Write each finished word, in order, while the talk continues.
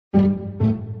你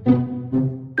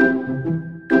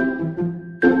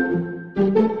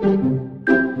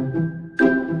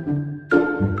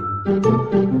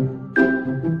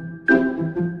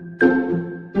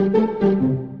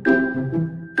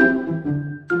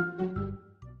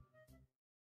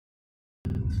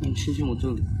亲亲我这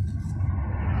里，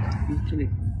这里。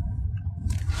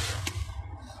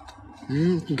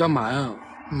你干嘛呀？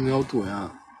你要躲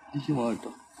呀？亲亲我耳朵。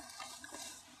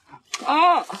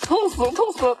啊，痛死了，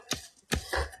痛死了！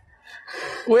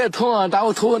我也痛啊，打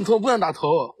我头很痛，不能打头。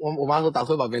我妈说打头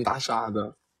会把别人打傻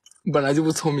的。你本来就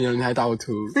不聪明，你还打我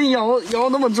头。那咬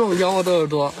那么重，咬我的耳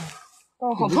朵，啊，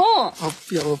好痛啊！啊，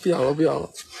不咬了，不咬了，不咬了。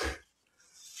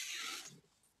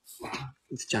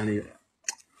讲那个，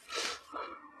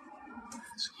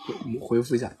我们回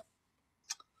复一下。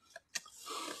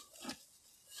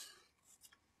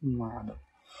妈的！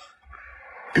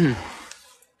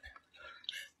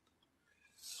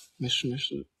没事没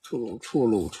事，错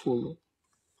了。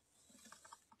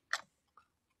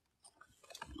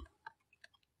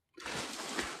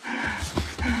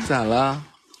咋了？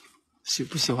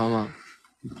不喜欢吗？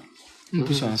你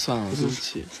不喜欢算了，对不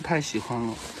起。是太喜欢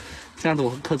了，这样子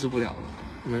我克制不了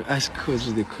了。爱是克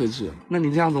制得克制。那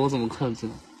你这样子我怎么克制？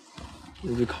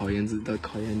我就考验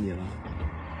你了。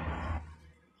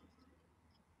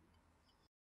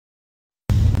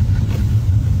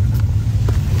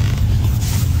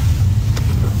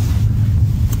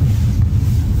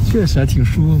确实还挺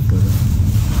舒服的。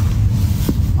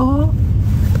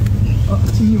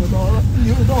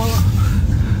扭到了。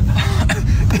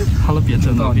好了，别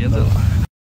整了。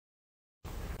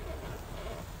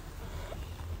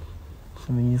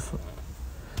什么意思？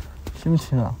亲不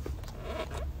亲啊？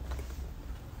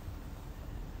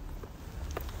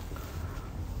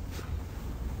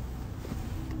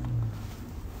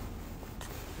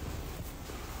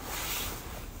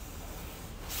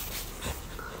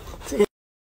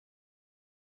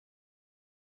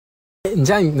你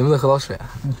这样能不能喝到水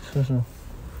啊？试试。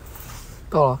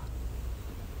到了。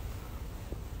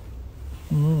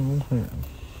可以。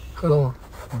喝到吗？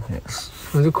可以。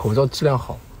那这口罩质量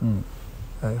好。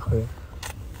哎，喝。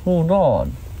喝不到，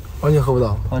完全喝不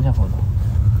到，完全喝不到。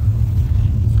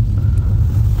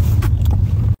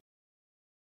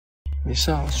没事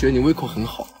啊，觉得你胃口很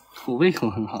好。我胃口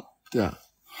很好。对啊。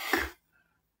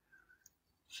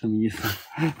什么意思？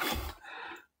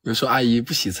有时候阿姨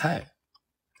不洗菜。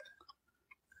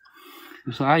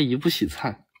你说阿姨不洗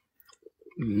菜，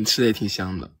吃的也挺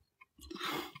香的。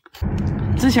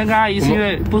之前跟阿姨是因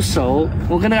为不熟，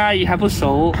我跟那个阿姨还不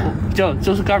熟，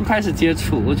就是刚开始接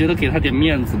触，我觉得给她点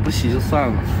面子，不洗就算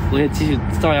了，我也继续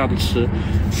照样的吃。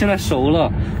现在熟了，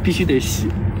必须得洗，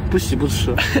不洗不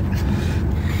吃。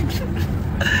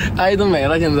阿姨都没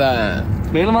了，现在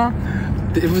没了吗？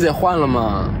不得换了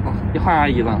吗？你换阿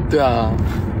姨了？对啊。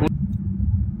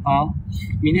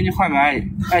明天就换个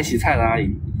爱洗菜的阿姨。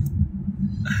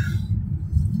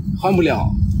换不了，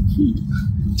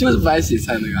就是不爱洗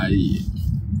菜那个阿姨。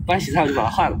不爱洗菜我就把它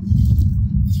换了。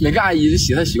每个阿姨的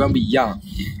洗菜习惯不一样，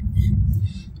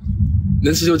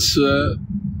能吃就吃，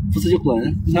不吃就滚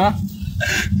啊！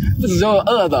不吃就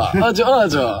饿的，饿就饿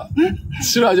着，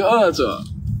吃了就饿着，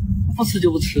不吃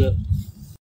就不吃。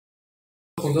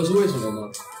红的是为什么吗？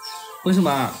为什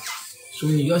么啊？说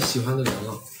明你遇到喜欢的人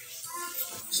了。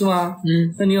是吗？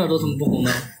那你耳朵怎么不红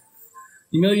呢？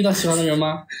你没有遇到喜欢的人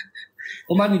吗？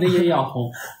我把你的也咬红。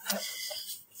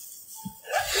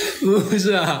不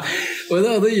是啊，我的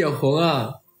耳朵也红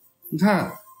啊。你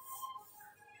看，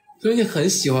所以你很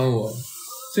喜欢我。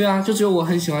对啊，就只有我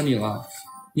很喜欢你了。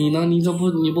你呢？你不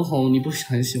红，你不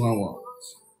很喜欢我。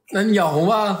那你咬红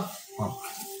吧。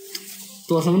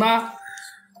躲什么呢？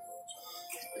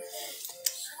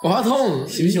我怕痛。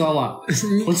喜不喜欢我？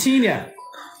我轻一点。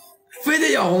非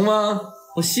得咬红吗？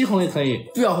我吸红也可以。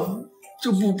不咬红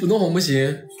就不弄红不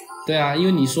行？对啊，因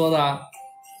为你说的，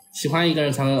喜欢一个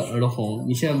人才会耳朵红。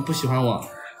你现在不喜欢我。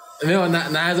没有，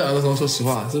男孩子耳朵红，说实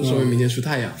话，是不是说明明天出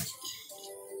太阳？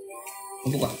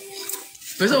我不管。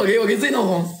不是，我给自己弄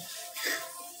红。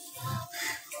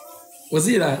我自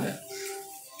己来。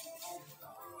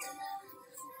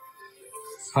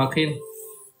好，可以了。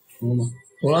红了吗？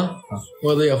红了。我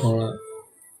耳朵也红了。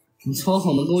你搓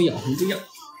红的跟我咬红不一样。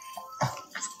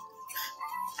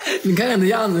你看看这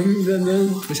样子，你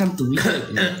真不像毒液。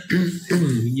毒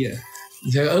液。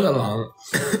你像个饿狼。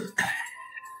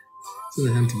真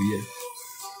的像毒液。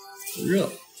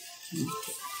热。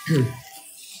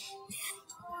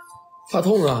怕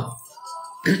痛啊。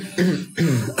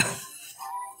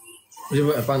我就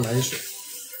帮你拿点水。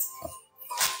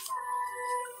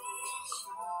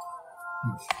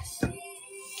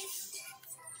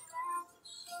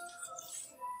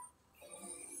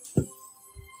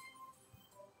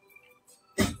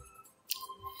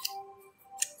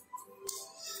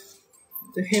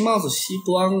这黑帽子吸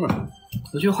光了，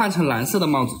我去换成蓝色的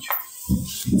帽子去。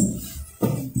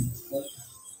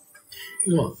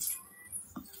为什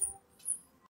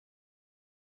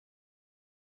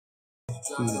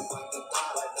么？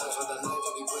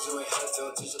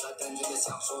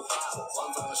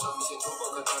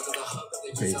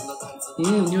可以。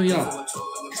又要。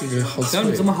这个好脆。只要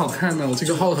你这么好看呢，这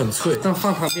个号很脆。但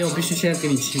放旁边，我必须先给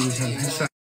你亲一下，太帅。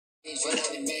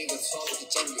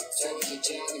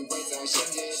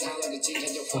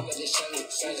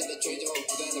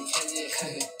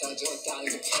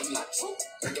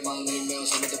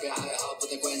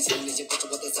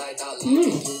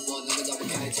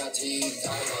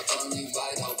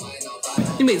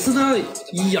你每次都要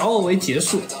以咬我为结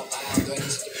束。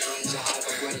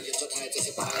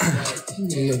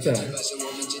再来。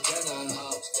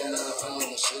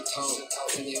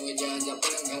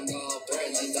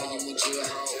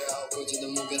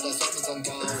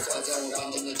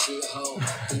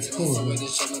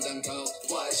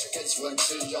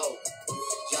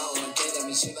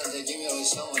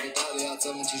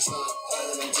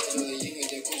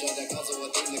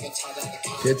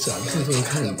别指啊，这都能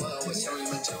看着。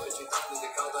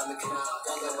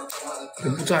不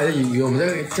知道还在以为我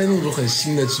们在弄种很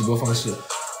新的直播方式，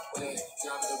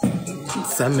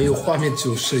咱没有画面，只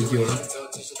有声音。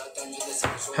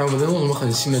还有我们在弄什么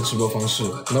很新的直播方式，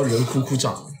然后人鼓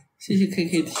掌。谢谢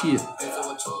KKT。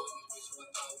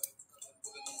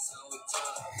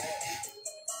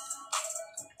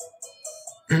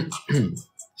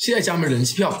谢谢家人们人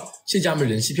气票，谢谢家人们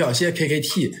人气票，谢谢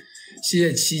KKT， 谢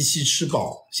谢77吃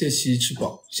饱，谢谢77吃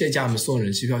饱，谢谢家人们送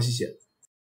人气票，谢谢。